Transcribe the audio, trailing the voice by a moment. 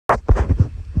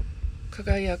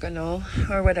Kagayakano,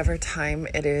 or whatever time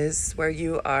it is where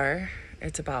you are.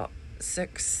 It's about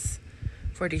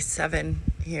 6:47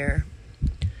 here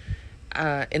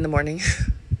in the morning.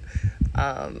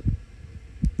 um,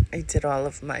 I did all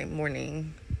of my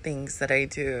morning things that I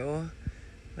do,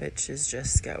 which is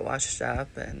just get washed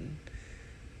up and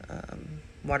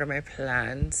water my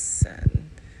plants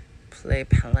and play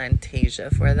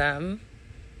Plantasia for them.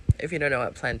 If you don't know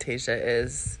what Plantasia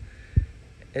is,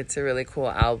 it's a really cool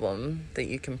album that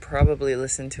you can probably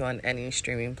listen to on any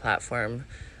streaming platform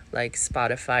like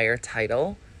Spotify or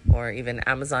Tidal, or even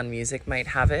Amazon Music might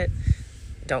have it.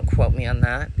 Don't quote me on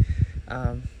that.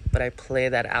 But I play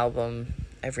that album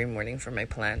every morning for my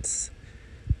plants.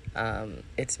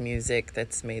 It's music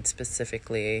that's made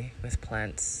specifically with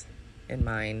plants in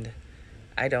mind.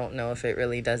 I don't know if it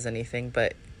really does anything,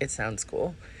 but it sounds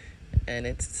cool. And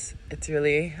it's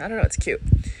really, I don't know, it's cute.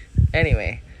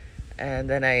 Anyway, and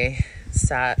then I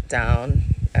sat down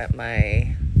at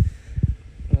my,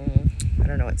 I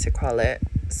don't know what to call it.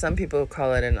 Some people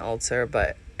call it an altar,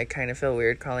 but I kind of feel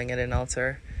weird calling it an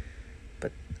altar.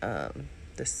 But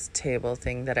this table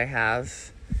thing that I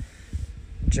have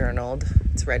journaled,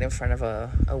 it's right in front of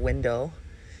a window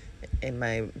in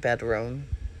my bedroom.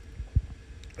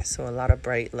 So a lot of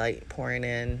bright light pouring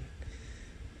in,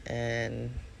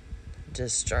 and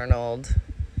just journaled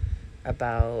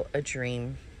about a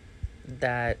dream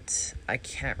that I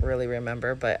can't really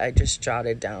remember, but I just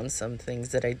jotted down some things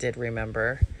that I did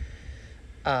remember.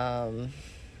 And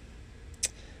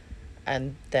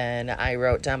then I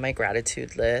wrote down my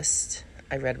gratitude list.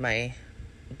 I read my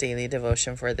daily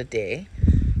devotion for the day,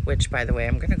 which, by the way,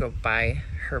 I'm going to go buy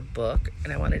her book,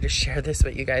 and I wanted to share this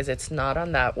with you guys. It's not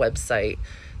on that website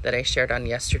that I shared on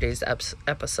yesterday's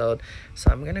episode,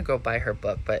 so I'm going to go buy her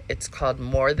book, but it's called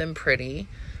More Than Pretty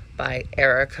by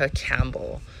Erica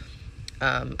Campbell.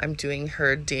 I'm doing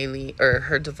her daily, or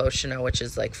her devotional, which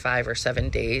is like 5 or 7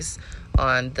 days,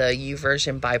 on the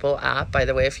YouVersion Bible app. By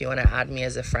the way, if you want to add me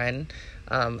as a friend,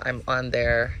 I'm on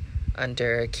there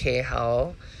under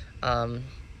Khao.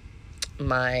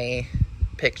 My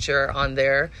picture on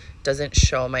there doesn't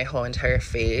show my whole entire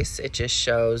face. It just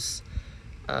shows,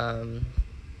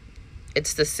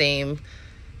 it's the same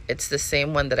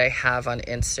one that I have on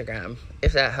Instagram,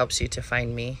 if that helps you to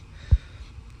find me.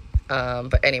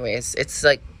 But anyways, it's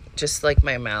like just like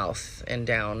my mouth and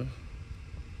down.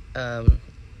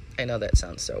 I know that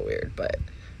sounds so weird, but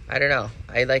I don't know.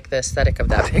 I like the aesthetic of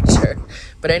that picture.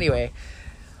 But anyway,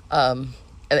 and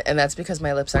that's because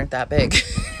my lips aren't that big.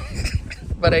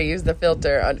 But I used the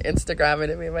filter on Instagram,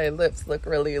 and it made my lips look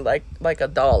really like a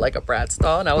doll, like a Bratz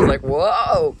doll. And I was like,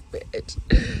 whoa, bitch.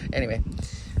 Anyway,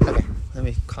 okay, let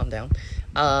me calm down.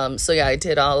 So yeah, I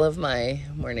did all of my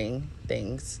morning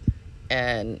things,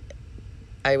 and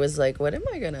I was like, what am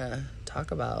I gonna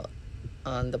talk about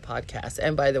on the podcast?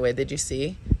 And by the way, did you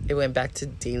see it went back to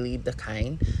Daily the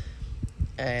Kind?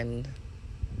 And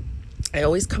I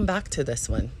always come back to this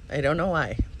one. I don't know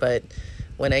why, but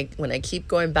when I keep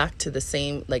going back to the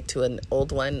same, like to an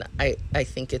old one, I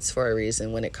think it's for a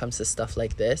reason when it comes to stuff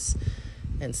like this.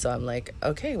 And so I'm like,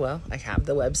 okay, well, I have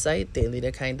the website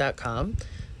dailythekind.com,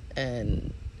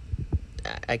 and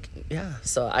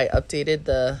so I updated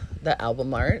the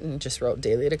album art and just wrote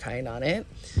Daily to Kind on it.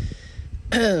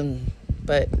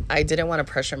 But I didn't want to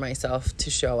pressure myself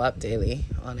to show up daily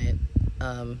on it.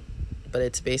 But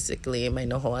it's basically my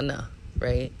nohoana,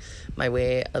 right? My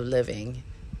way of living,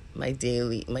 my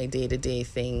day-to-day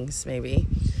things, maybe.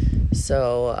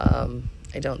 So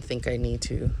I don't think I need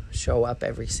to show up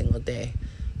every single day.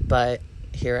 But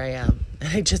here I am.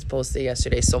 I just posted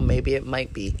yesterday, so maybe it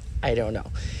might be. I don't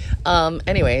know.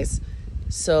 Anyways,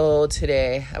 so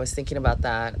today I was thinking about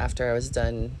that after I was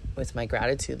done with my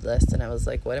gratitude list, and I was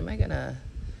like, what am I gonna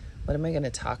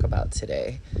talk about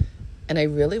today? And I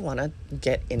really want to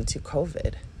get into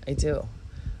COVID. I do.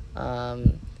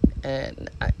 And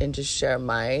just share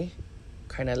my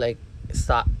kind of like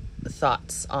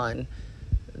thoughts on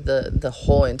the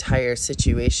whole entire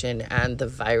situation and the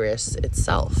virus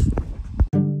itself.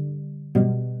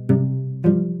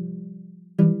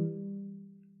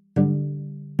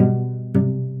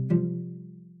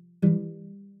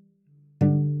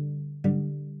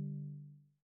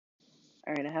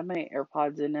 All right, I have my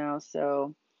AirPods in now,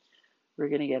 so we're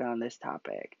going to get on this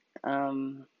topic.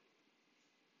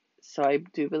 So I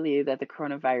do believe that the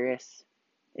coronavirus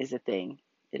is a thing.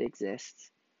 It exists.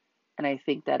 And I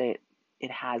think that it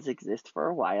has existed for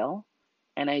a while.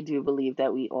 And I do believe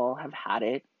that we all have had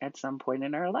it at some point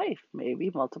in our life,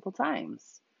 maybe multiple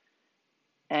times.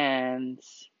 And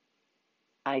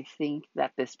I think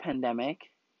that this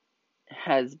pandemic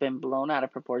has been blown out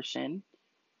of proportion.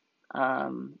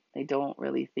 I don't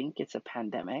really think it's a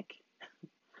pandemic,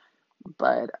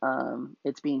 but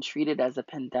it's being treated as a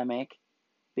pandemic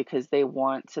because they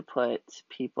want to put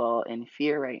people in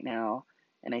fear right now.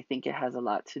 And I think it has a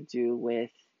lot to do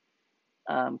with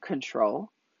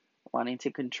control, wanting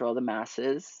to control the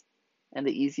masses. And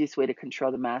the easiest way to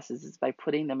control the masses is by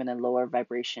putting them in a lower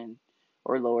vibration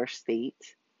or lower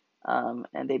state, and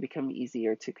they become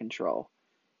easier to control.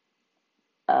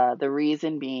 The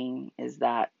reason being is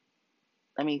that,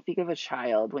 I mean, think of a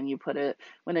child when you put it,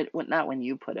 not when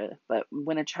you put it, but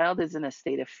when a child is in a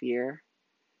state of fear,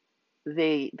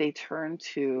 they turn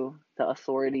to the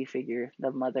authority figure,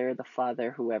 the mother, the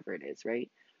father, whoever it is, right?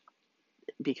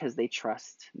 Because they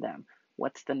trust them.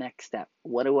 What's the next step?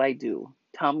 What do I do?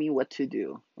 Tell me what to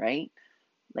do, right?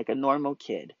 Like a normal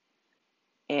kid.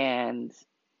 And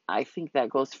I think that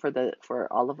goes for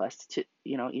all of us to,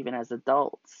 even as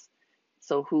adults.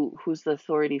 So who's the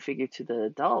authority figure to the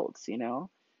adults,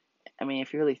 I mean,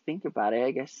 if you really think about it,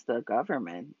 I guess the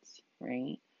government,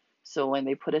 right? So when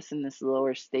they put us in this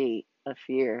lower state of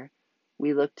fear,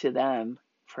 we look to them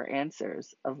for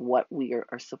answers of what we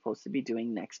are supposed to be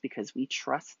doing next because we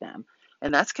trust them.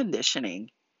 And that's conditioning,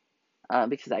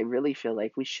 because I really feel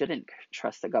like we shouldn't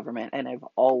trust the government. And I've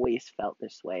always felt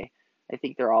this way. I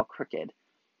think they're all crooked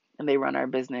and they run our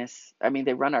business. I mean,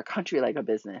 they run our country like a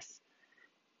business.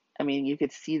 I mean, you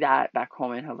could see that back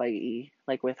home in Hawaii,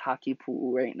 like with Haki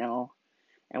Pu'u right now,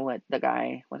 and what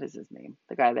is his name?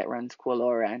 The guy that runs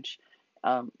Kualoa Ranch,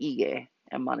 Ige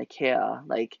and Mauna Kea.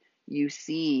 Like, you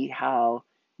see how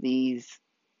these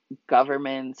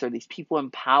governments or these people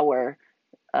in power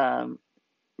um,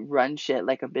 run shit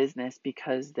like a business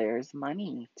because there's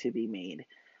money to be made.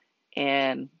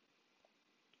 And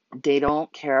they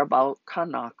don't care about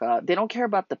Kanaka. They don't care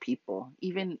about the people.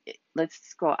 Even,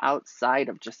 let's go outside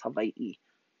of just Hawaii.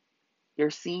 You're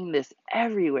seeing this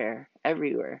everywhere,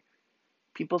 everywhere.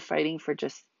 People fighting for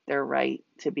just their right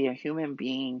to be a human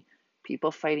being,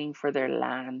 people fighting for their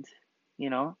land, you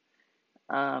know,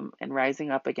 and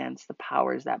rising up against the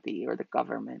powers that be or the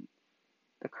government,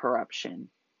 the corruption,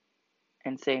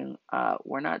 and saying,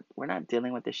 we're not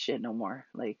dealing with this shit no more.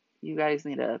 Like, you guys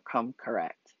need to come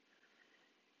correct.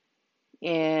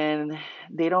 And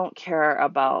they don't care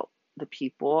about the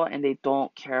people, and they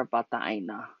don't care about the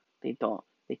aina. They don't.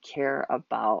 They care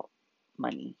about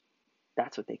money.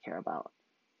 That's what they care about.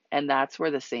 And that's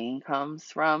where the saying comes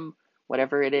from.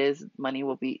 Whatever it is, money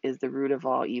is the root of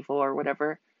all evil or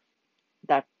whatever.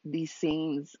 That these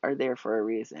sayings are there for a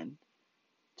reason.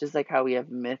 Just like how we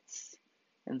have myths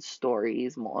and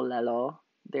stories, mo'olelo,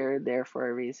 they're there for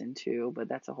a reason too, but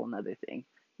that's a whole nother thing.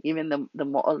 Even the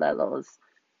mo'olelos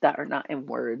that are not in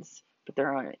words, but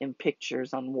they're in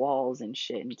pictures on walls and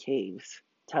shit in caves,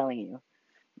 telling you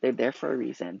they're there for a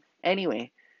reason.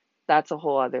 Anyway, that's a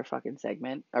whole other fucking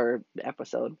segment or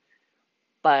episode.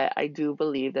 But I do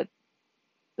believe that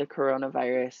the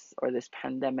coronavirus or this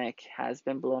pandemic has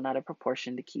been blown out of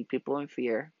proportion to keep people in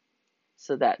fear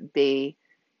so that they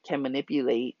can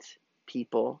manipulate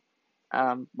people,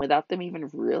 without them even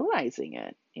realizing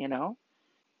it,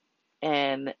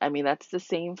 And I mean, that's the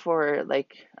same for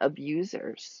like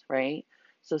abusers, right?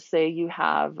 So, say you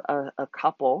have a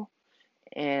couple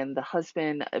and the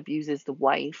husband abuses the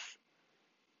wife,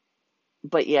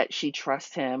 but yet she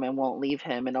trusts him and won't leave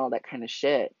him and all that kind of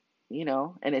shit,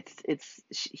 and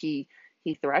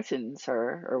he threatens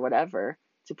her or whatever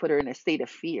to put her in a state of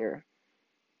fear,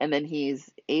 and then he's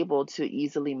able to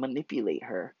easily manipulate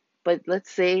her. But let's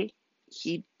say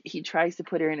he tries to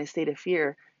put her in a state of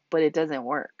fear, but it doesn't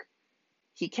work.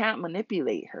 He can't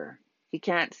manipulate her. He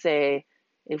can't say,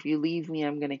 if you leave me,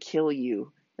 I'm gonna kill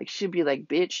you. Like, she'd be like,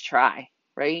 bitch, try,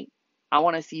 right? I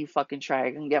want to see you fucking try.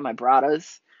 I can get my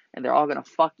bradas and they're all gonna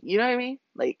fuck, you know what I mean?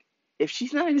 Like, if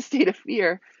she's not in a state of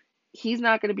fear, he's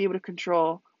not gonna be able to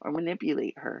control or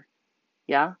manipulate her.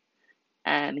 Yeah?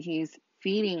 And he's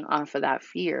feeding off of that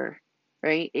fear,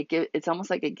 right? It's almost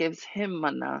like it gives him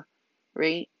mana,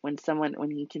 right? When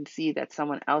he can see that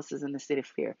someone else is in a state of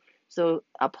fear. So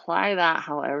apply that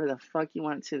however the fuck you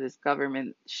want to this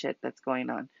government shit that's going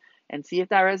on, and see if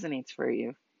that resonates for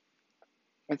you.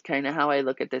 It's kind of how I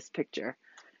look at this picture.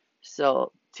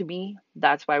 So to me,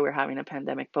 that's why we're having a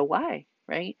pandemic. But why,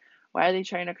 right? Why are they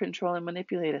trying to control and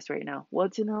manipulate us right now? Well,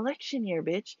 it's an election year,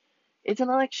 bitch. It's an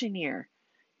election year.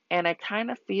 And I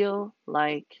kind of feel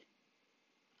like,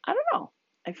 I don't know.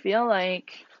 I feel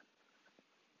like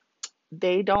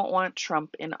they don't want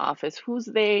Trump in office. Who's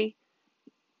they?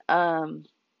 Um,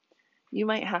 you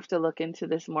might have to look into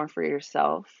this more for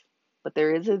yourself, but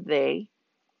there is a they.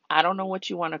 I don't know what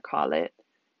you want to call it.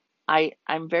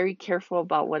 I'm very careful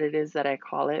about what it is that I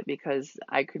call it because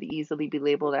I could easily be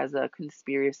labeled as a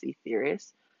conspiracy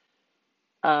theorist.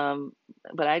 Um,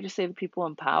 but I just say the people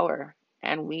in power,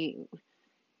 and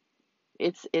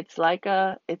it's like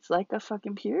a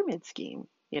fucking pyramid scheme,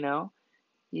 you know?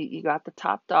 You got the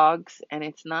top dogs, and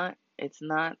it's not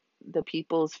the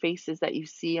people's faces that you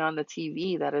see on the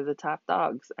TV that are the top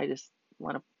dogs. I just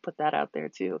want to put that out there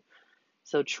too.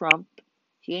 So Trump,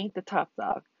 he ain't the top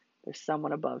dog. There's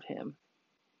someone above him.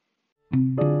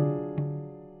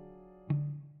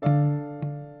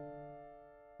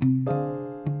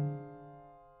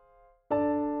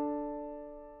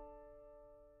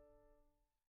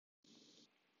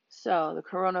 So the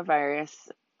coronavirus,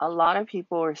 a lot of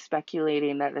people were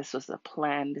speculating that this was a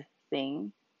planned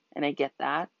thing, and I get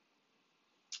that.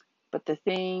 But the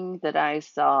thing that I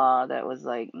saw that was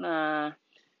like, nah,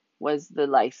 was the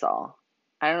Lysol.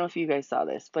 I don't know if you guys saw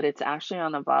this, but it's actually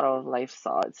on the bottle of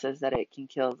Lysol. It says that it can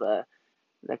kill the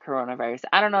coronavirus.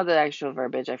 I don't know the actual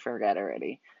verbiage, I forget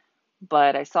already.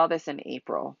 But I saw this in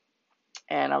April,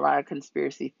 and a lot of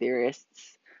conspiracy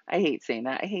theorists. I hate saying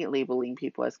that. I hate labeling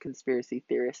people as conspiracy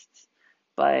theorists,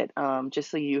 but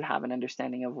just so you have an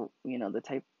understanding of the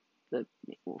type, the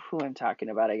who I'm talking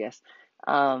about, I guess.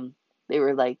 Um, they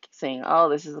were like saying, "Oh,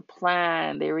 this is a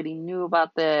plan. They already knew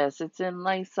about this. It's in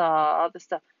Lysol, all this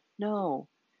stuff." No,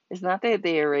 it's not that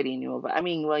they already knew about. I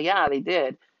mean, well, yeah, they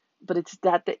did, but it's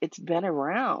that it's been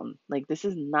around. Like this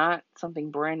is not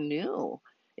something brand new.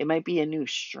 It might be a new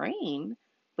strain,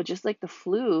 but just like the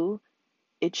flu,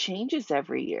 it changes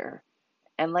every year.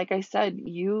 And like I said,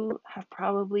 you have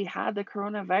probably had the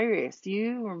coronavirus. Do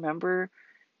you remember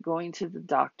going to the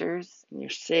doctors and you're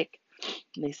sick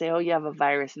and they say, "Oh, you have a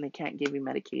virus," and they can't give you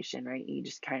medication, right? You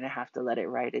just kind of have to let it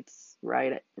run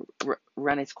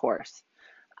its course.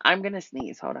 I'm gonna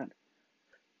sneeze. Hold on.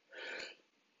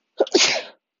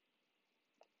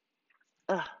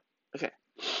 Ugh. Okay.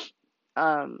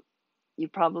 Um, you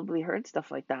probably heard stuff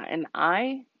like that, and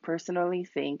I personally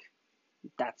think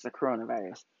that's the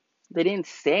coronavirus. They didn't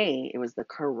say it was the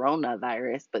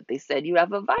coronavirus, but they said you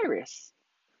have a virus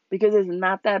because it's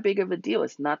not that big of a deal.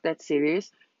 It's not that serious.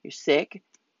 You're sick,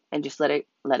 and just let it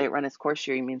run its course.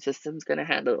 Your immune system's gonna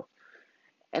handle.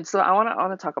 And so I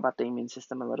wanna talk about the immune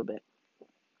system a little bit.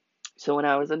 So when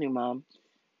I was a new mom,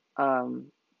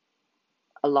 um,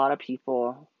 a lot of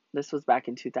people. This was back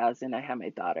in 2000. I had my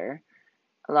daughter.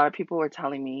 A lot of people were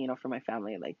telling me, from my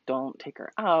family, like, don't take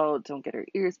her out, don't get her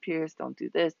ears pierced, don't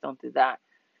do this, don't do that.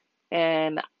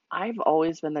 And I've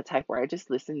always been the type where I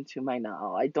just listen to my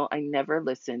now. I never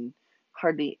listen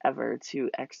hardly ever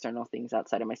to external things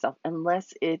outside of myself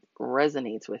unless it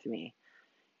resonates with me.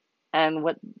 And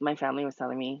what my family was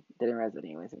telling me didn't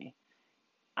resonate with me.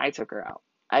 I took her out.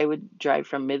 I would drive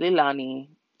from Mililani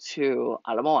to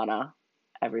Ala Moana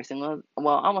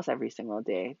almost every single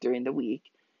day during the week.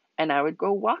 And I would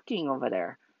go walking over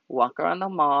there, walk around the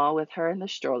mall with her in the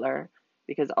stroller,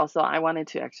 because also I wanted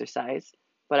to exercise,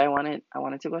 but I wanted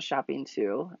to go shopping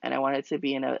too, and I wanted to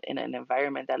be in an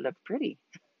environment that looked pretty.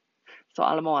 So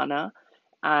Ala Moana,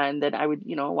 and then I would,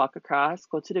 walk across,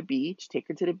 go to the beach, take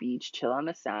her to the beach, chill on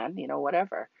the sand,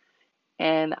 whatever.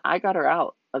 And I got her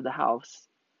out of the house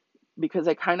because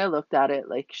I kind of looked at it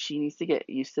like she needs to get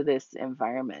used to this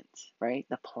environment, right?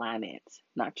 The planet,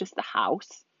 not just the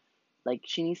house. Like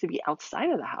she needs to be outside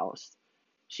of the house.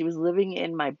 She was living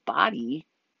in my body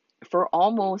for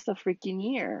almost a freaking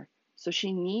year. So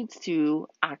she needs to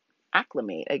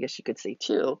acclimate, I guess you could say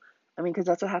too. I mean, because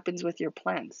that's what happens with your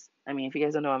plants. I mean, if you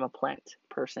guys don't know, I'm a plant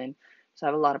person. So I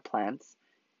have a lot of plants.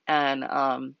 And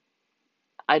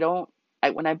I don't,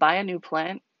 when I buy a new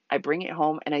plant, I bring it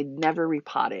home and I never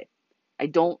repot it. I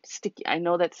don't stick. I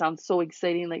know that sounds so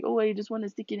exciting, like, oh, I just want to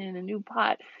stick it in a new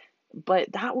pot,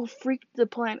 but that will freak the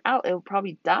plant out. It'll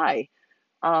probably die.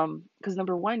 Because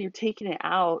number one, you're taking it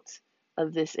out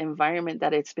of this environment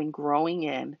that it's been growing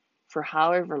in for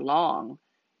however long.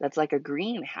 That's like a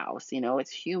greenhouse.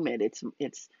 It's humid.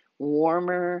 It's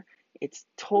warmer. It's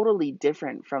totally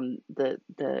different from the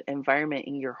environment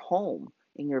in your home,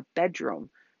 in your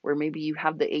bedroom, where maybe you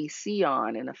have the AC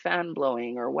on and a fan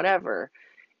blowing or whatever,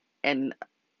 and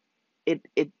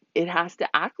it has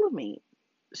to acclimate.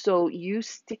 So you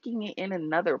sticking it in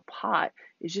another pot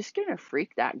is just gonna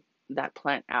freak that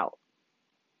plant out.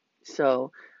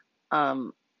 So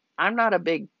um, I'm not a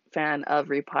big fan of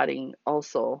repotting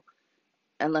also,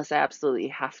 unless I absolutely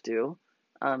have to,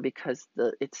 because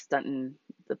it's stunting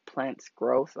the plant's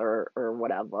growth or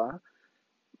whatever.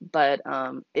 But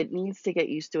it needs to get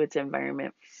used to its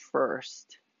environment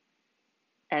first.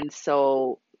 And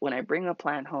so when I bring a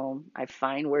plant home, I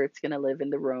find where it's gonna live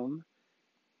in the room,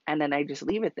 and then I just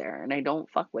leave it there and I don't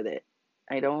fuck with it.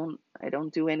 I don't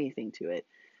do anything to it.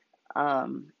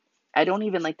 Um, I don't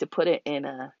even like to put it in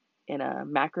a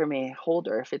macrame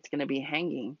holder if it's going to be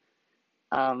hanging,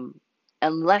 um,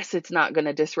 unless it's not going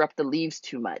to disrupt the leaves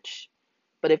too much.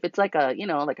 But if it's like a,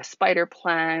 like a spider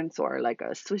plant or like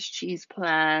a Swiss cheese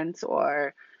plant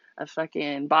or a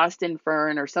fucking Boston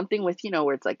fern or something with,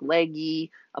 where it's like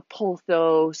leggy, a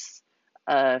pothos,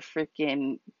 a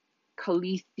freaking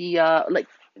caletheia, like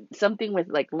something with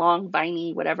like long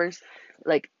viney whatever's,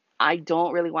 like I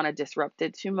don't really want to disrupt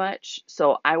it too much,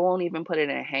 so I won't even put it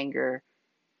in a hanger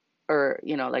or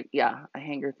like, yeah, a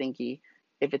hanger thingy.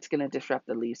 If it's gonna disrupt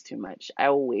the leaves too much, I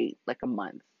will wait like a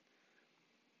month.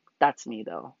 That's me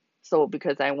though. So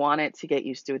because I want it to get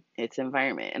used to its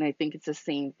environment, and I think it's the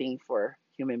same thing for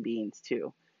human beings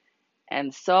too.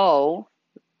 And so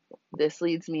this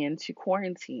leads me into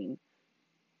quarantine.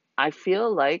 I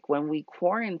feel like when we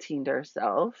quarantined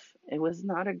ourselves, it was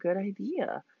not a good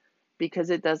idea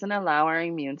because it doesn't allow our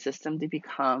immune system to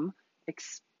become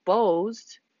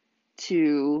exposed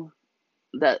to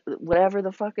the whatever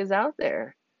the fuck is out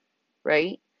there,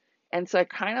 right? And so I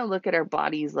kind of look at our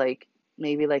bodies like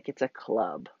maybe like it's a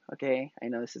club, okay? I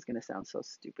know this is going to sound so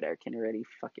stupid. I can already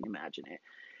fucking imagine it.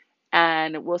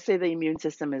 And we'll say the immune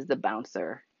system is the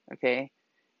bouncer, okay?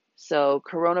 So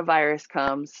coronavirus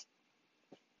comes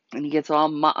and he gets all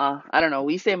I don't know.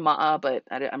 We say but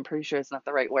I'm pretty sure it's not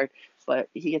the right word. But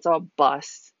he gets all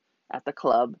bust at the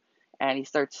club, and he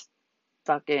starts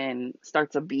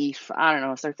a beef. I don't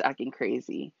know, starts acting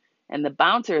crazy. And the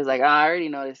bouncer is like, oh, I already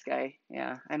know this guy.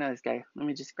 Yeah, I know this guy. Let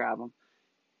me just grab him.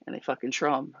 And they fucking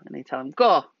throw him, and they tell him,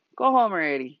 go home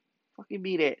already. Fucking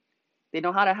beat it. They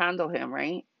know how to handle him,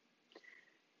 right?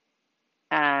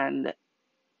 And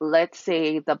let's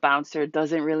say the bouncer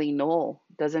doesn't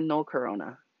know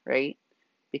corona, right?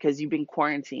 Because you've been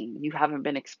quarantined, you haven't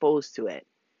been exposed to it,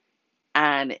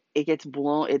 and it gets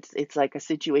blown. It's like a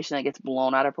situation that gets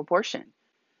blown out of proportion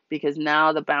because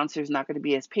now the bouncer's not going to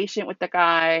be as patient with the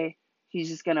guy. He's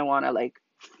just going to want to like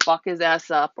fuck his ass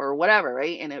up or whatever,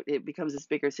 right? And it becomes this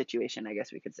bigger situation, I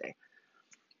guess we could say.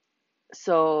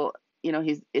 So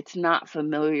it's not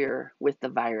familiar with the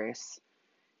virus,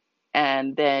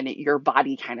 and then your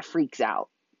body kind of freaks out,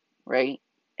 right?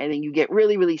 And then you get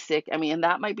really, really sick. I mean, and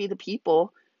that might be the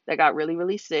people that got really,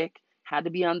 really sick, had to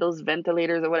be on those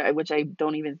ventilators or whatever, which I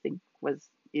don't even think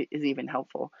is even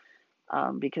helpful.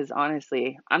 Because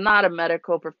honestly, I'm not a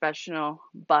medical professional,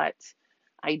 but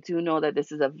I do know that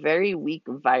this is a very weak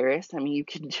virus. I mean, you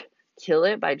can kill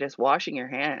it by just washing your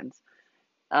hands.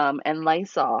 And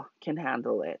Lysol can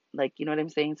handle it. Like, you know what I'm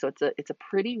saying? So it's a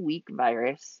pretty weak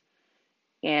virus.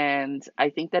 And I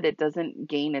think that it doesn't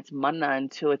gain its mana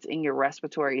until it's in your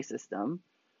respiratory system,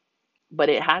 but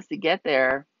it has to get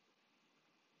there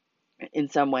in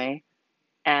some way.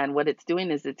 And what it's doing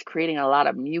is it's creating a lot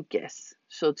of mucus.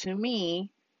 So to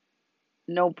me,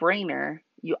 no brainer,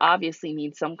 you obviously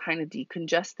need some kind of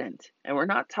decongestant. And we're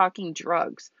not talking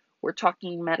drugs, we're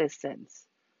talking medicines.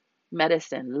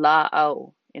 Medicine,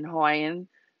 la'au. In Hawaiian,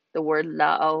 the word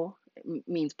la'au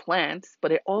means plants,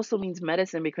 but it also means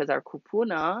medicine because our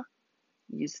kupuna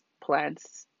use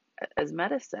plants as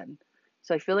medicine.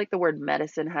 So I feel like the word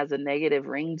medicine has a negative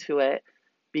ring to it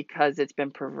because it's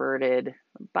been perverted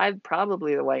by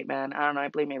probably the white man. I don't know. I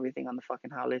blame everything on the fucking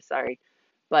howlers. Sorry,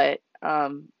 but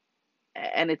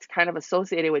and it's kind of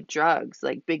associated with drugs,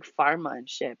 like big pharma and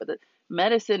shit. But the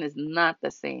medicine is not the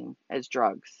same as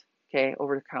drugs. Okay,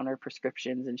 over the counter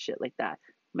prescriptions and shit like that.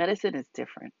 Medicine is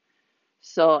different.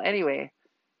 So anyway,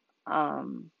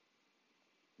 um,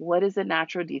 what is a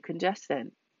natural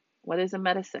decongestant? What is a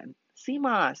medicine?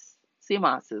 CMOS.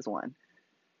 CMOS is one.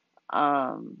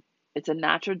 Um, it's a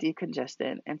natural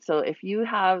decongestant. And so if you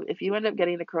end up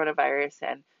getting the coronavirus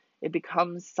and it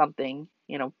becomes something,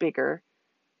 bigger,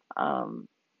 um,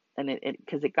 and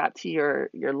because it got to your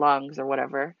lungs or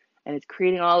whatever, and it's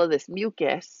creating all of this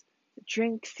mucus,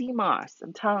 drink CMOS.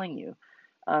 I'm telling you,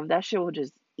 that shit will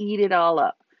just eat it all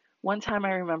up. One time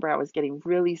I remember I was getting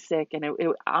really sick, and it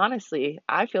honestly,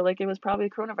 I feel like it was probably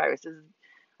coronavirus.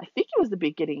 I think it was the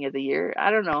beginning of the year.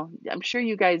 I don't know. I'm sure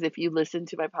you guys, if you listened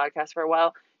to my podcast for a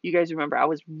while, you guys remember I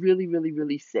was really, really,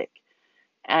 really sick.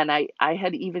 And I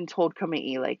had even told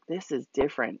Kamei, like, this is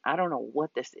different. I don't know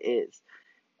what this is.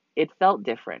 It felt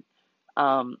different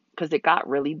because it got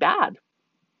really bad.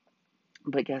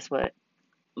 But guess what?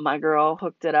 My girl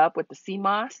hooked it up with the sea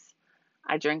moss.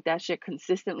 I drank that shit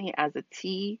consistently as a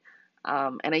tea.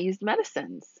 And I used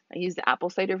medicines. I used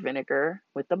apple cider vinegar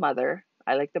with the mother.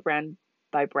 I like the brand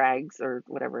by Bragg's or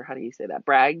whatever. How do you say that?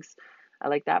 Bragg's. I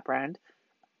like that brand.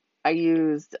 I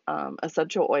used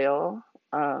essential oil.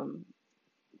 Um,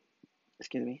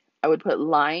 excuse me, I would put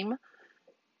lime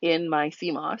in my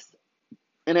sea moss,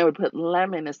 and I would put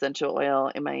lemon essential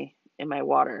oil in my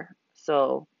water.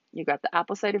 So you got the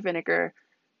apple cider vinegar,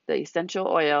 the essential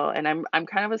oil, and I'm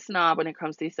kind of a snob when it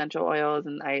comes to essential oils,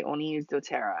 and I only use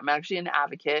doTERRA. I'm actually an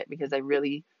advocate because I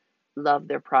really love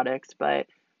their products, but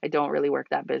I don't really work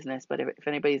that business. But if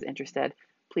anybody's interested,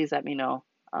 please let me know,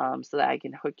 so that I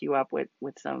can hook you up with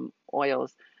some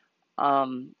oils.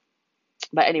 Um,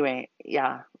 but anyway,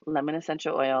 yeah, lemon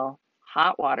essential oil,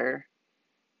 hot water,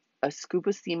 a scoop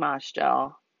of sea moss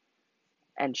gel,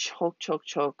 and choke, choke,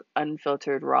 choke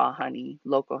unfiltered raw honey.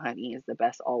 Local honey is the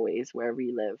best always, wherever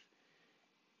you live.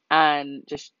 And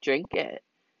just drink it.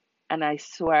 And I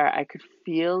swear I could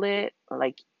feel it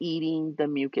like eating the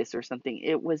mucus or something.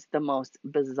 It was the most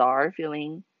bizarre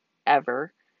feeling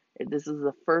ever. This is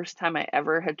the first time I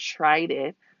ever had tried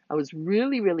it. I was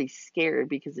really, really scared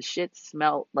because the shit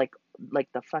smelled like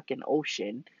the fucking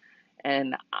ocean.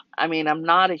 And I mean, I'm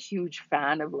not a huge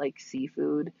fan of like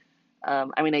seafood.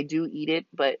 I mean, I do eat it,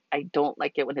 but I don't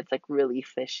like it when it's like really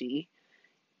fishy.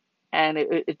 And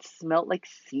it smelled like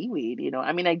seaweed, you know.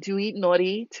 I mean, I do eat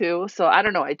nori too, so I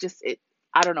don't know.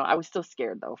 I don't know. I was still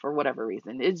scared though for whatever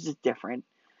reason. It's just different,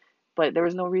 but there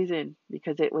was no reason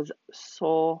because it was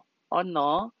so oh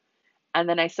no. And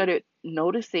then I started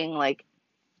noticing like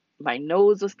my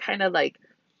nose was kind of like,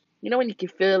 you know, when you can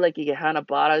feel like you get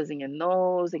Hanabaras in your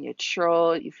nose and your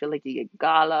throat, you feel like you get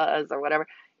galas or whatever.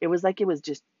 It was like it was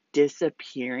just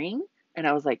disappearing. And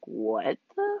I was like, what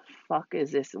the fuck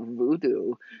is this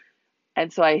voodoo?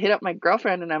 And so I hit up my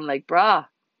girlfriend and I'm like, bruh,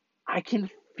 I can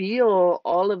feel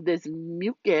all of this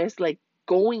mucus like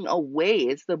going away.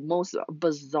 It's the most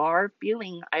bizarre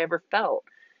feeling I ever felt.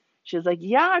 She was like,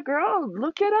 "Yeah, girl,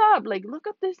 look it up. Like, look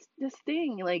up this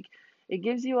thing. Like, it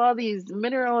gives you all these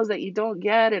minerals that you don't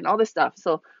get and all this stuff."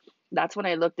 So that's when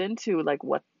I looked into like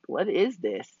what is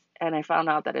this? And I found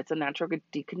out that it's a natural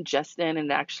decongestant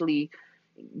and actually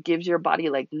gives your body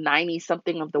like 90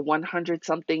 something of the 100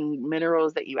 something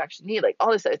minerals that you actually need. Like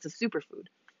all this stuff. It's a superfood.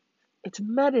 It's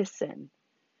medicine.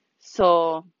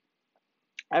 So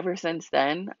ever since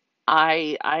then,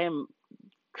 I am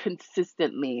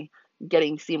consistently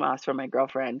getting sea moss from my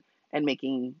girlfriend and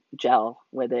making gel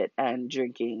with it and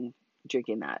drinking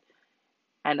that.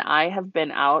 And I have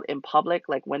been out in public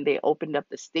like when they opened up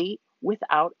the state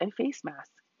without a face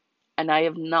mask. And I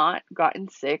have not gotten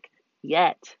sick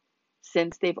yet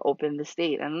since they've opened the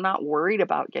state. And I'm not worried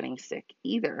about getting sick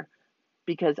either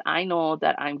because I know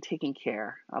that I'm taking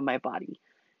care of my body.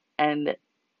 And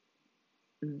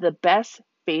the best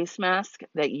face mask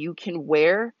that you can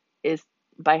wear is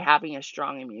by having a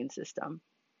strong immune system.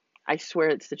 I swear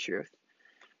it's the truth.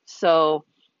 So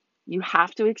you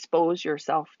have to expose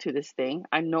yourself to this thing.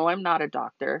 I know I'm not a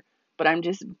doctor, but I'm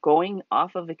just going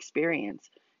off of experience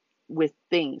with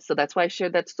things. So that's why I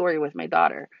shared that story with my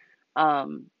daughter,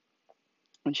 um,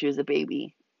 when she was a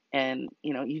baby. And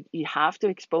you know, you have to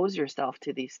expose yourself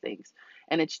to these things.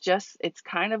 And it's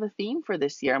kind of a theme for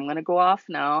this year. I'm going to go off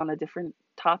now on a different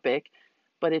topic,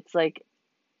 but it's like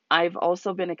I've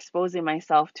also been exposing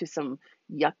myself to some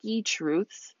yucky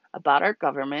truths about our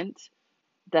government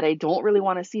that I don't really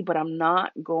want to see, but I'm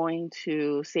not going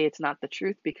to say it's not the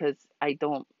truth because I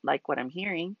don't like what I'm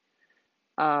hearing.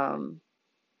 Um,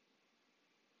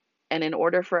 and in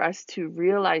order for us to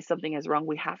realize something is wrong,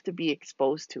 we have to be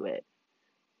exposed to it.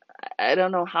 I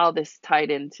don't know how this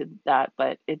tied into that,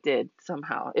 but it did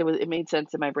somehow. It made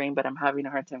sense in my brain, but I'm having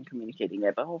a hard time communicating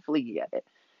it, but hopefully you get it.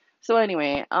 So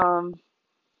anyway,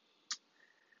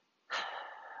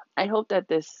 I hope that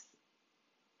this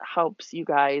helps you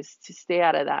guys to stay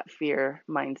out of that fear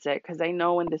mindset because I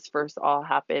know when this first all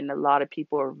happened, a lot of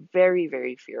people are very,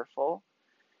 very fearful.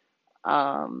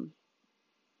 Um,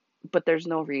 but there's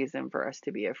no reason for us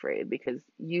to be afraid because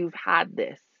you've had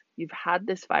this. You've had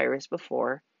this virus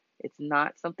before. It's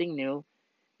not something new.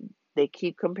 They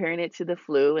keep comparing it to the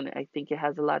flu, and I think it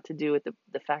has a lot to do with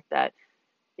the fact that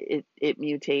it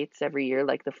mutates every year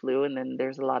like the flu, and then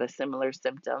there's a lot of similar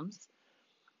symptoms.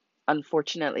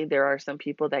 Unfortunately, there are some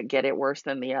people that get it worse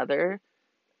than the other.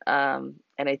 And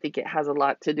I think it has a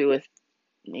lot to do with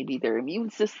maybe their immune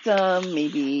system,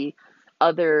 maybe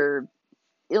other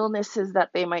illnesses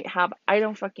that they might have. I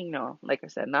don't fucking know. Like I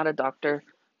said, not a doctor,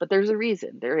 but there's a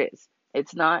reason. There is.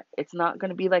 It's not going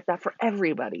to be like that for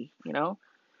everybody, you know?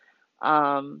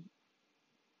 Um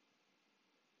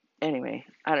anyway,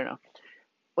 I don't know.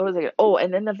 What was I? Oh,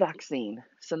 and then the vaccine.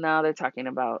 So now they're talking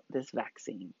about this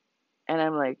vaccine. And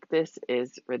I'm like, this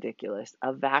is ridiculous.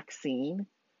 A vaccine?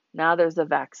 Now there's a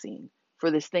vaccine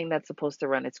for this thing that's supposed to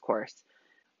run its course.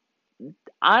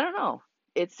 I don't know.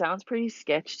 It sounds pretty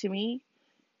sketch to me.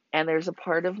 And there's a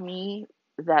part of me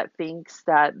that thinks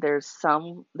that there's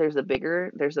an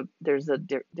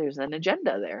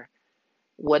agenda there.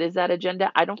 What is that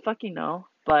agenda? I don't fucking know,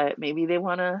 but maybe they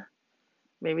want to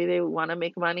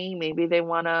make money, maybe they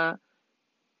want to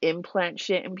implant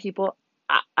shit in people.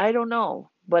 I don't know,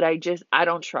 but I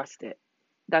don't trust it.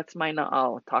 That's my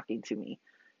Na'al talking to me,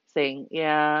 saying,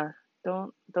 "Yeah,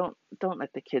 don't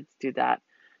let the kids do that.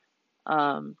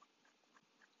 Um,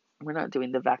 we're not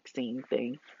doing the vaccine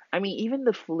thing. I mean, even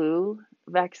the flu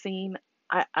vaccine,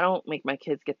 I don't make my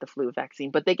kids get the flu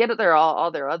vaccine, but they get their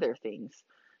all their other things,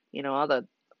 all the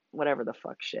whatever the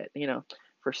fuck shit,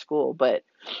 for school. But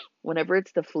whenever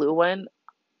it's the flu one,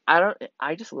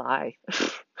 I just lie.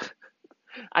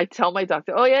 I tell my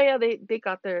doctor, oh yeah, yeah, they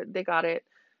got it.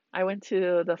 I went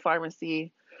to the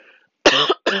pharmacy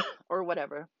or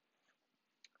whatever.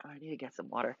 Oh, I need to get some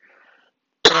water.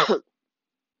 um,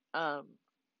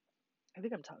 I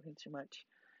think I'm talking too much,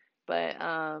 but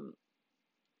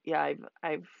yeah,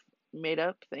 I've made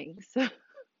up things.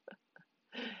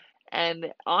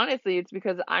 And honestly, it's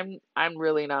because I'm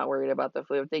really not worried about the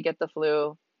flu. If they get the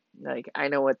flu, like I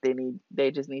know what they need.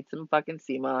 They just need some fucking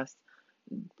CMOS.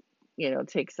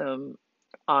 Take some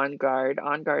On Guard.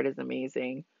 On Guard is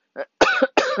amazing.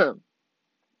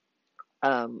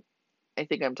 um, I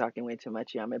think I'm talking way too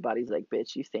much. Yeah, my body's like,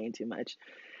 bitch, you saying too much.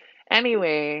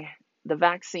 Anyway, the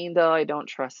vaccine though, I don't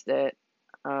trust it.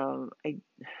 I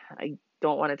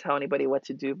don't want to tell anybody what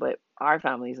to do, but our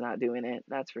family's not doing it.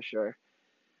 That's for sure.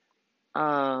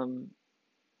 Um,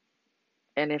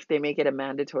 and if they make it a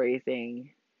mandatory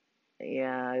thing,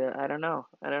 yeah, I don't know.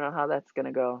 I don't know how that's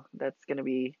gonna go. That's gonna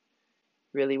be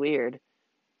really weird.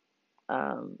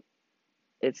 Um,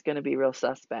 it's gonna be real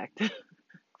suspect if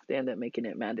they end up making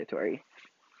it mandatory.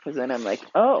 Because then I'm like,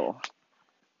 oh,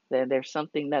 then there's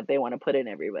something that they want to put in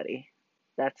everybody.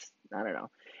 That's I don't know.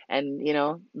 And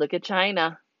look at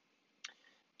China.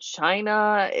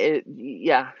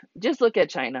 Yeah, just look at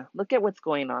China. Look at what's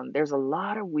going on. There's a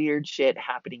lot of weird shit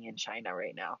happening in China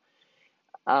right now.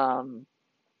 Um,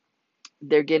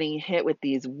 they're getting hit with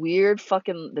this weird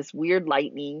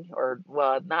lightning, or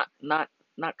well,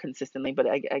 not consistently, but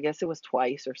I guess it was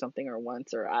twice or something, or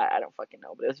once, or I don't fucking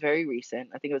know. But it was very recent.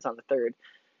 I think it was on the third.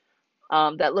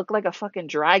 That looked like a fucking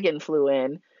dragon flew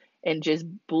in and just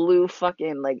blew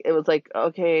fucking like it was like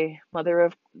okay, Mother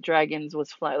of Dragons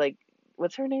was fly like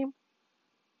what's her name?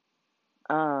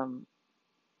 Um,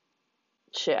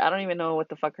 shit, I don't even know what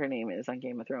the fuck her name is on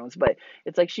Game of Thrones, but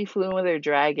it's like she flew in with her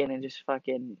dragon and just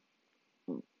fucking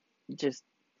just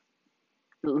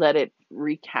let it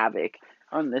wreak havoc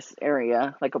on this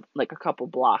area, like a couple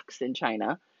blocks in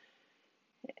China.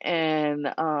 And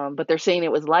but they're saying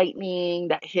it was lightning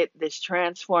that hit this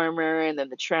transformer, and then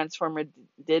the transformer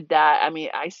did that. I mean,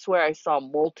 I swear I saw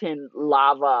molten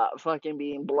lava fucking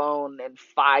being blown and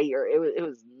fire. It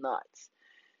was nuts.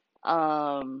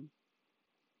 Um,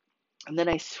 and then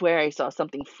I swear I saw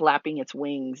something flapping its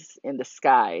wings in the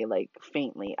sky, like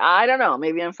faintly. I don't know.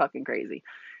 Maybe I'm fucking crazy.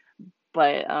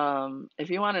 But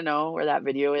if you want to know where that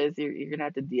video is, you're gonna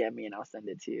have to DM me and I'll send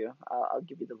it to you. I'll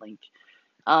give you the link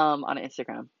on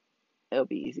Instagram. It'll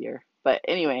be easier. But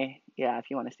anyway, yeah, if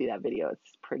you want to see that video,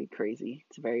 it's pretty crazy.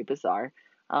 It's very bizarre.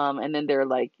 And then they're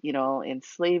like,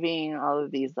 enslaving all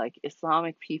of these like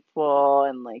Islamic people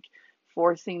and like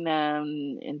forcing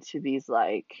them into these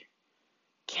like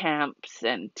camps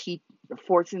and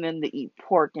forcing them to eat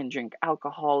pork and drink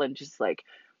alcohol and just like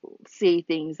say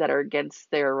things that are against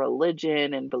their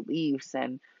religion and beliefs,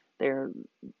 and they're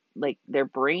they're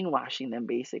brainwashing them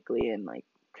basically, and like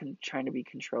trying to be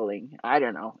controlling. I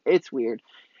don't know, it's weird.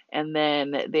 And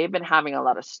then they've been having a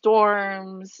lot of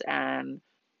storms and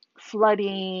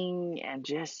flooding and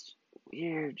just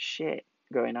weird shit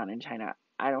going on in China.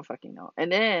 I don't fucking know.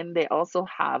 And then they also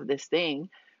have this thing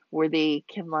where they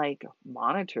can like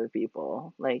monitor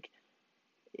people. Like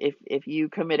if you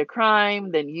commit a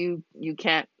crime, then you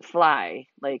can't fly.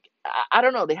 Like I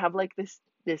don't know. They have like this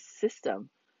system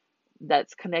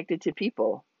that's connected to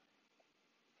people.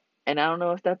 And I don't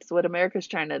know if that's what America's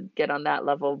trying to get on that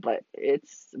level, but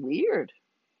it's weird.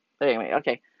 But anyway,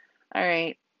 okay. All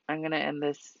right. I'm gonna end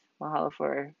this. Mahalo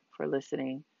for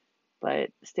listening. But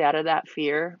stay out of that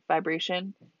fear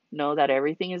vibration. Know that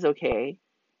everything is okay.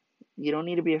 You don't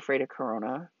need to be afraid of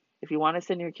corona. If you want to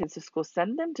send your kids to school,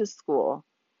 send them to school.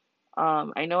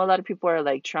 I know a lot of people are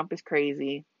like, Trump is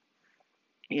crazy.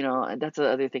 And that's the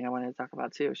other thing I wanted to talk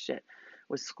about too. Shit,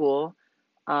 with school.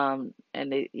 And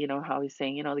they, how he's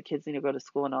saying, the kids need to go to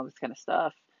school and all this kind of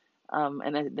stuff.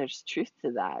 And then there's truth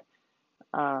to that.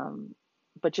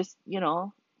 But just,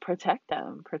 protect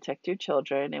them, protect your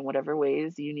children in whatever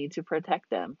ways you need to protect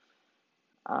them.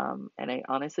 And I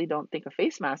honestly don't think a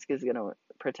face mask is going to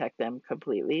protect them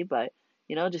completely, but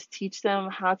just teach them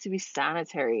how to be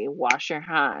sanitary, wash your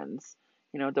hands.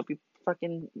 Don't be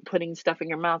fucking putting stuff in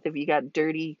your mouth if you got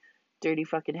dirty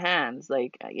fucking hands.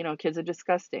 Like, kids are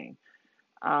disgusting.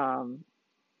 Um,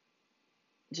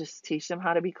 just teach them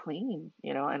how to be clean,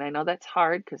 and I know that's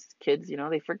hard because kids,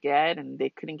 they forget and they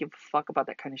couldn't give a fuck about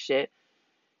that kind of shit.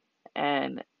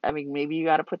 And I mean, maybe you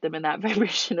got to put them in that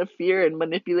vibration of fear and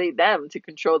manipulate them to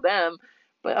control them.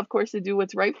 But of course, to do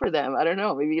what's right for them. I don't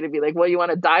know. Maybe you're gonna be like, well, you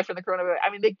want to die from the coronavirus?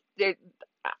 I mean,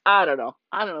 I don't know.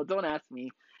 I don't know. Don't ask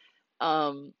me.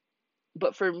 Um,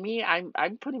 but for me,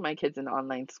 I'm putting my kids in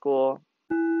online school.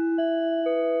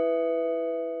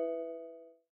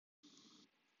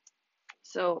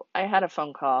 So I had a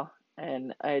phone call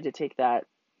and I had to take that.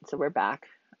 So we're back.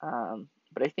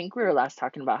 But I think we were last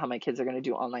talking about how my kids are going to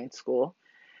do online school.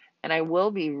 And I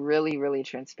will be really, really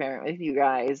transparent with you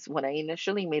guys. When I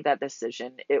initially made that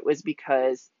decision, it was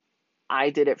because I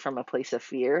did it from a place of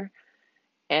fear,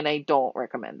 and I don't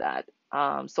recommend that.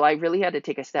 So I really had to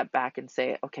take a step back and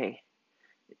say, okay,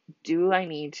 do I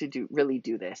need to really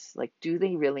do this? Like, do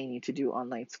they really need to do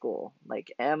online school?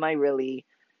 Like, am I really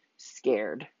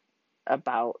scared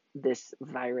about this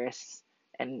virus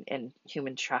and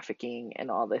human trafficking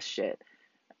and all this shit?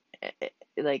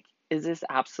 Like, is this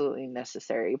absolutely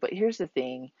necessary? But here's the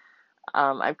thing.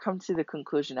 I've come to the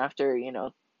conclusion after,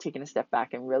 taking a step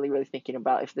back and really, really thinking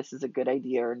about if this is a good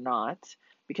idea or not,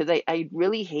 because I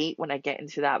really hate when I get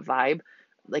into that vibe,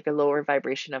 like a lower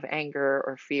vibration of anger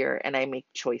or fear, and I make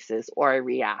choices or I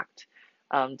react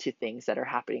to things that are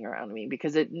happening around me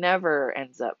because it never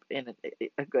ends up in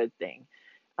a good thing.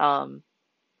 Um,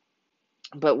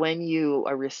 but when you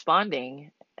are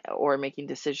responding or making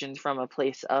decisions from a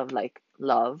place of like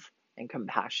love and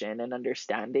compassion and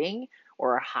understanding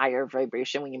or a higher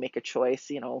vibration, when you make a choice,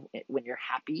 when you're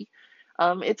happy,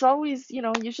 it's always,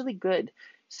 usually good.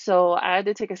 So I had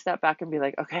to take a step back and be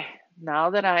like, okay,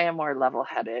 now that I am more level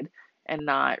headed and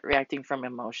not reacting from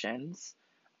emotions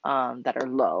that are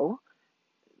low,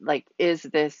 like, is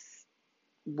this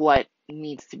what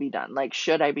needs to be done? Like,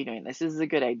 should I be doing this? This is a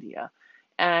good idea.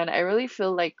 And I really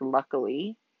feel like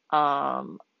luckily,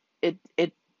 um,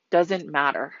 it doesn't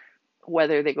matter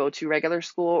whether they go to regular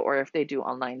school or if they do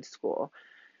online school.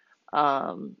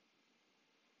 Um,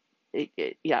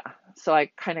 yeah. So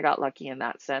I kind of got lucky in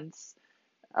that sense.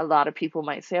 A lot of people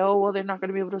might say, oh, well, they're not going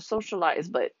to be able to socialize,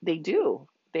 but they do.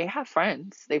 They have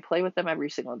friends. They play with them every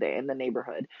single day in the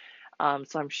neighborhood.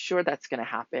 So I'm sure that's going to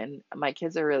happen. My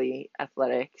kids are really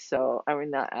athletic, so I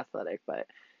mean not athletic, but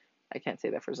I can't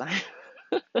say that for Zion.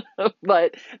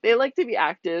 But they like to be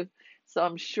active, so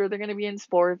I'm sure they're going to be in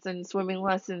sports and swimming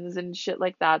lessons and shit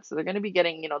like that. So they're going to be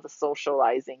getting, the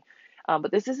socializing.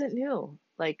 But this isn't new.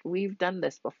 Like, we've done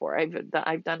this before.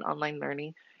 I've done online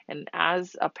learning, and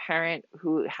as a parent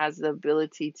who has the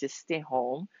ability to stay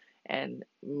home and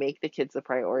make the kids a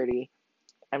priority,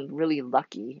 I'm really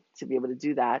lucky to be able to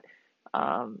do that.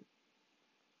 Um,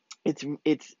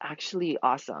 it's actually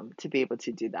awesome to be able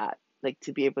to do that. Like,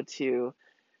 to be able to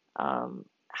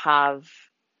have,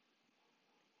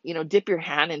 dip your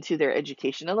hand into their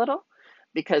education a little,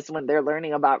 because when they're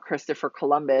learning about Christopher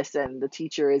Columbus and the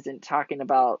teacher isn't talking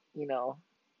about,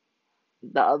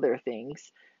 the other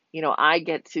things, I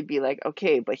get to be like,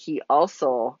 okay, but he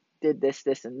also did this,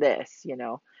 this, and this,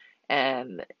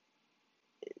 and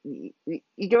you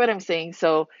get what I'm saying?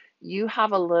 So you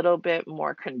have a little bit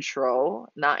more control,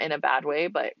 not in a bad way,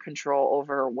 but control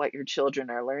over what your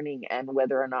children are learning and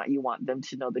whether or not you want them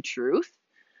to know the truth,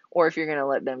 or if you're going to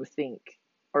let them think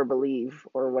or believe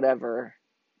or whatever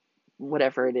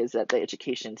it is that the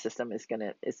education system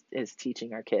is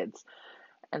teaching our kids.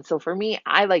 And so for me,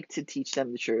 I like to teach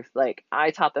them the truth. Like, I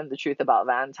taught them the truth about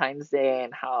Valentine's Day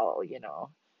and how,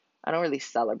 I don't really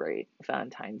celebrate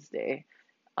Valentine's Day.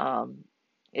 Um,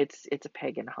 it's a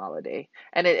pagan holiday,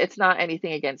 and it's not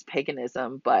anything against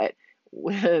paganism, but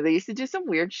they used to do some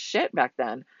weird shit back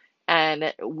then,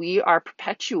 and we are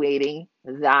perpetuating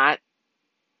that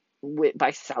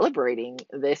by celebrating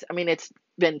this. I mean, it's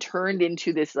been turned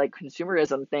into this like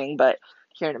consumerism thing, but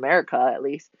here in America at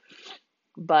least.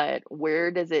 But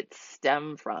where does it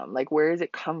stem from? Like, where does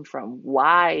it come from?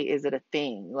 Why is it a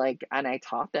thing? Like, and I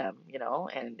taught them,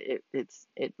 and it's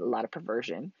a lot of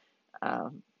perversion.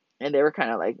 And they were kind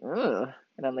of like, ugh.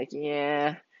 And I'm like,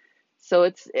 yeah. So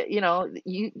it's,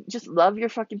 you just love your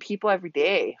fucking people every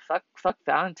day. Fuck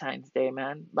Valentine's Day,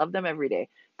 man. Love them every day.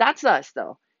 That's us,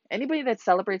 though. Anybody that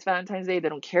celebrates Valentine's Day, they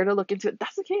don't care to look into it.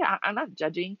 That's okay. I'm not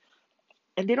judging,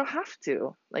 and they don't have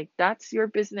to. Like, that's your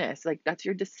business. Like, that's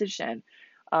your decision.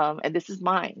 And this is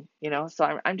mine,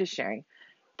 so I'm just sharing.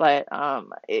 But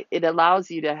it allows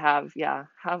you to have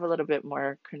a little bit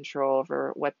more control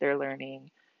over what they're learning,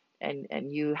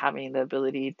 and you having the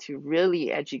ability to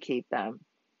really educate them,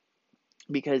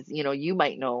 because you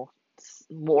might know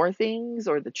more things,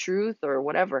 or the truth, or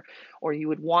whatever, or you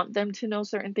would want them to know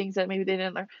certain things that maybe they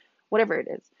didn't learn, whatever it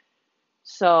is.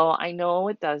 So I know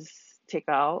it does take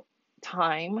out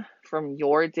time from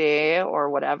your day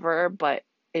or whatever, but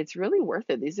it's really worth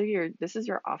it. This is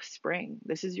your offspring.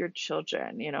 This is your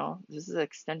children. This is an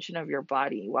extension of your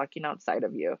body walking outside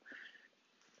of you.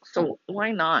 So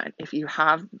why not, if you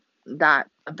have that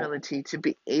ability to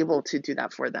be able to do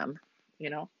that for them, you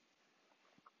know?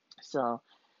 So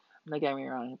don't get me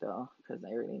wrong though, because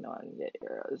I already know I can get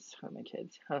arrows for my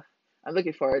kids. I'm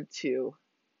looking forward to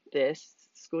this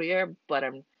school year, but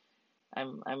I'm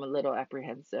a little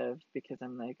apprehensive, because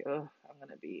I'm like, oh, I'm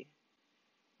gonna be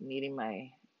needing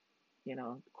my,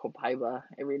 copaiba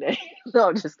every day. No,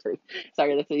 I'm just kidding.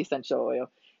 Sorry, that's the essential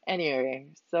oil. Anyway,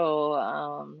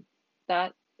 so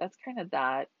that's kind of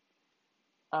that.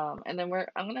 And then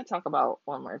I'm gonna talk about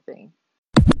one more thing.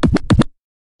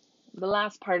 The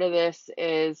last part of this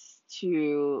is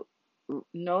to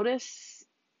notice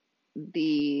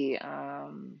the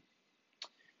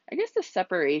I guess the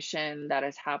separation that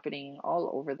is happening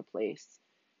all over the place.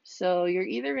 So you're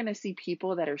either going to see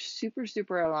people that are super,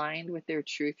 super aligned with their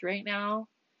truth right now,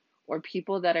 or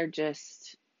people that are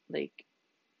just like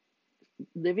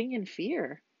living in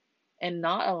fear and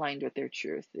not aligned with their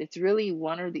truth. It's really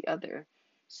one or the other.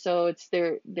 So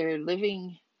they're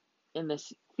living in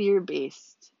this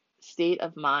fear-based state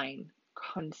of mind,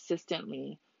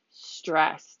 consistently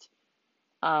stressed,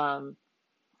 um,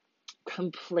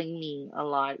 complaining a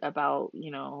lot about,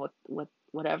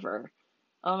 whatever.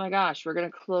 Oh my gosh, we're gonna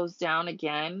close down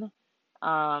again.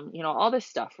 All this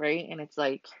stuff, right? And it's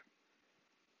like,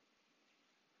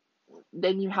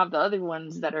 then you have the other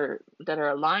ones that are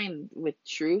aligned with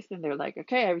truth, and they're like,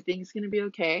 okay, everything's gonna be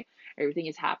okay. Everything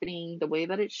is happening the way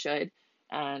that it should.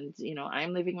 And,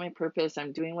 I'm living my purpose.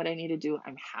 I'm doing what I need to do.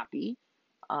 I'm happy.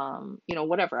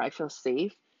 Whatever. I feel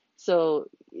safe. So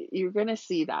you're going to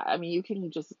see that. I mean, you can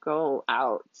just go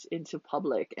out into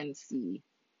public and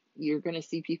you're going to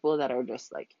see people that are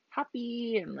just like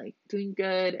happy and like doing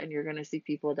good. And you're going to see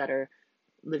people that are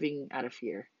living out of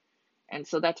fear. And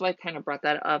so that's why I kind of brought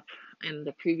that up in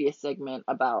the previous segment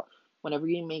about whenever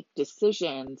you make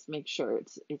decisions, make sure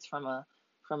it's from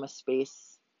a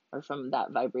space, or from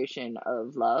that vibration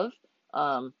of love,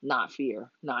 not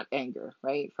fear, not anger,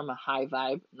 right? From a high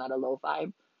vibe, not a low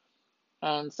vibe.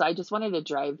 And so I just wanted to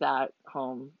drive that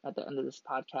home at the end of this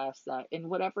podcast, that in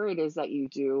whatever it is that you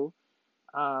do,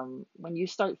 when you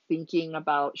start thinking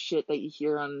about shit that you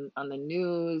hear on the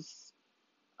news,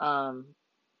 um,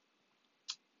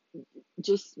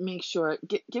 just make sure,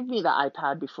 give me the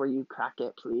iPad before you crack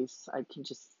it, please. I can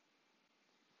just,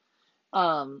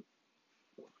 um,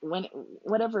 when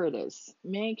whatever it is,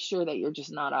 make sure that you're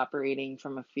just not operating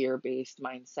from a fear-based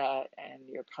mindset, and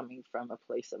you're coming from a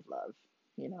place of love,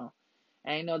 you know.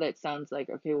 And I know that sounds like,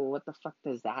 okay, well, what the fuck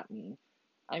does that mean?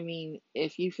 I mean,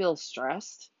 if you feel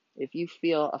stressed, if you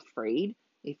feel afraid,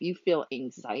 if you feel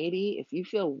anxiety, if you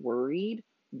feel worried,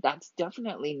 that's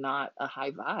definitely not a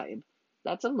high vibe.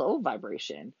 That's a low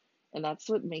vibration. And that's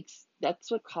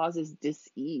what causes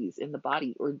dis-ease in the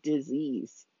body, or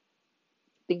disease.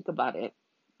 Think about it.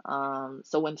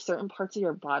 So when certain parts of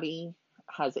your body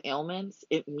has ailments,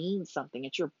 it means something.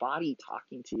 It's your body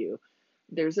talking to you.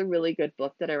 There's a really good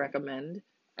book that I recommend,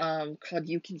 called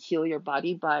You Can Heal Your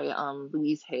Body by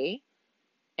Louise Hay.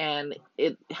 And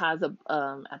it has at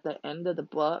the end of the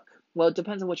book, well, it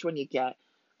depends on which one you get.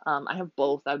 I have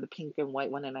both. I have the pink and white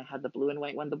one, and I have the blue and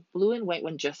white one. The blue and white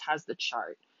one just has the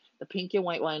chart. The pink and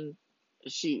white one,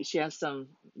 she has some,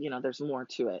 there's more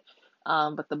to it.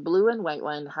 But the blue and white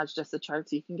one has just the chart,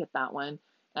 so you can get that one.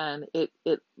 And it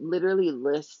literally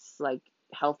lists like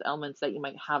health ailments that you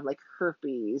might have, like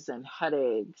herpes and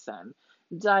headaches and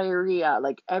diarrhea,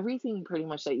 like everything pretty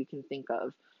much that you can think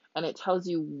of. And it tells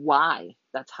you why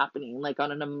that's happening, like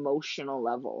on an emotional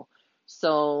level.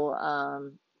 So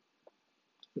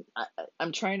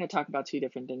I'm trying to talk about two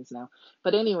different things now.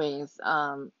 But anyways,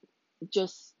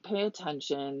 just pay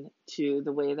attention to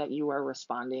the way that you are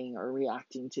responding or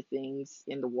reacting to things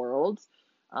in the world,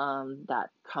 that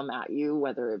come at you,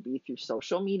 whether it be through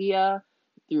social media,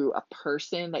 through a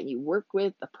person that you work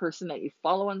with, a person that you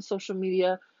follow on social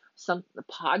media, the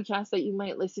podcast that you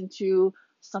might listen to,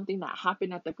 something that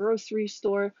happened at the grocery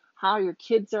store, how your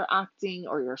kids are acting,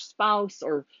 or your spouse,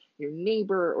 or your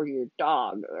neighbor, or your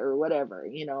dog, or whatever.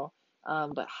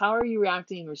 But how are you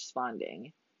reacting and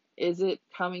responding? is it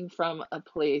coming from a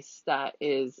place that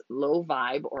is low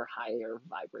vibe or higher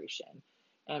vibration?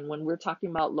 And when we're talking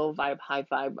about low vibe, high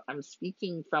vibe, I'm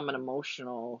speaking from an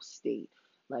emotional state,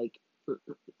 like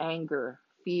anger,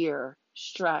 fear,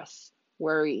 stress,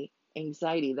 worry,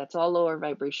 anxiety. That's all lower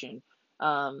vibration.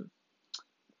 Um,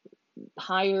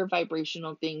 Higher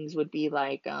vibrational things would be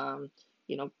like,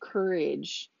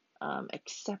 courage,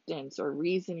 acceptance, or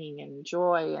reasoning, and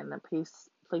joy, and the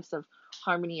place of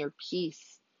harmony or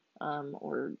peace,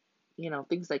 or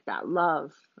things like that.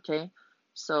 Love. Okay,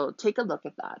 so take a look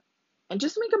at that, and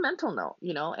just make a mental note,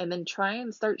 and then try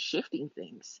and start shifting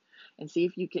things, and see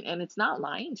if you can. And it's not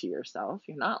lying to yourself.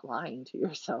 You're not lying to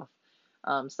yourself.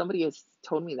 Somebody has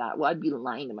told me that. Well, I'd be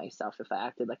lying to myself if I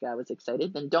acted like I was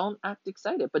excited. Then don't act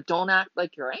excited, but don't act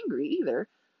like you're angry either.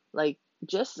 Like,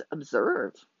 just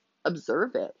observe.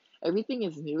 Observe it. Everything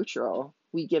is neutral.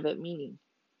 We give it meaning.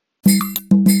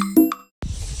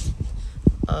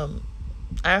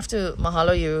 I have to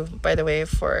mahalo you, by the way,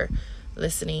 for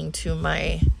listening to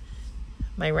my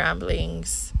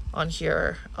ramblings on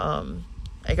here.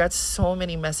 I got so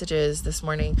many messages this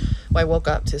morning. Well, I woke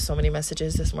up to so many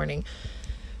messages this morning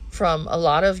from a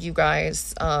lot of you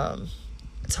guys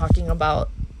talking about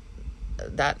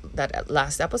that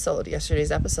last episode,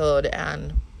 yesterday's episode,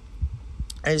 and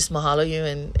I just mahalo you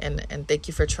and thank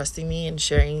you for trusting me and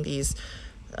sharing these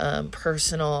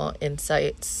personal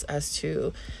insights as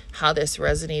to how this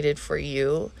resonated for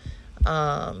you.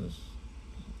 But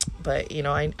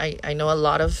I know a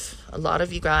lot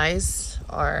of you guys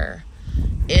are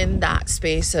in that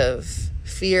space of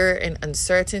fear and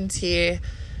uncertainty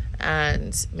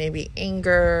and maybe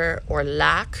anger or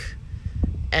lack.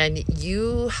 And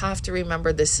you have to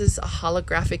remember, this is a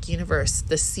holographic universe.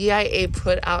 The CIA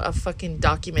put out a fucking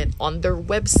document on their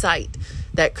website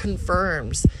that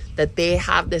confirms that they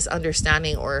have this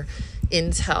understanding or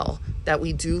intel that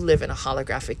we do live in a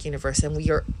holographic universe and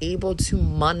we are able to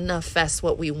manifest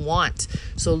what we want.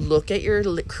 So look at your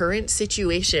current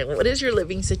situation. What is your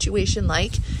living situation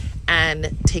like?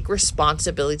 And take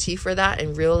responsibility for that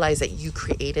and realize that you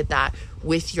created that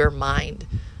with your mind,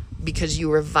 because you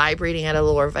were vibrating at a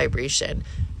lower vibration,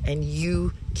 and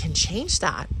you can change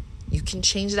that. You can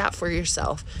change that for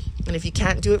yourself. And if you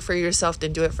can't do it for yourself,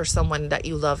 then do it for someone that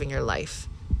you love in your life.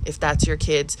 If that's your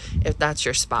kids, if that's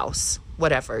your spouse,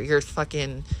 whatever, your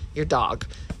dog.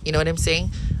 You know what I'm saying?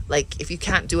 Like, if you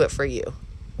can't do it for you.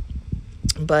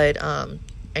 But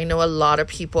I know a lot of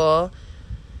people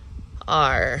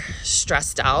are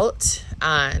stressed out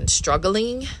and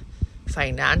struggling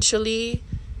financially,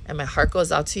 and my heart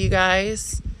goes out to you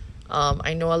guys.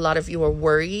 I know a lot of you are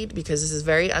worried because this is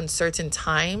very uncertain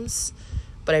times,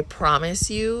 but I promise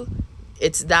you,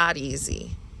 it's that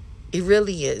easy. It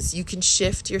really is. You can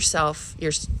shift yourself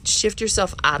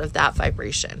out of that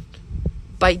vibration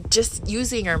by just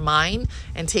using your mind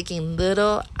and taking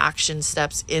little action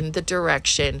steps in the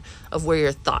direction of where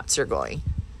your thoughts are going.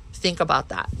 Think about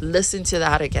that. Listen to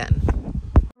that again.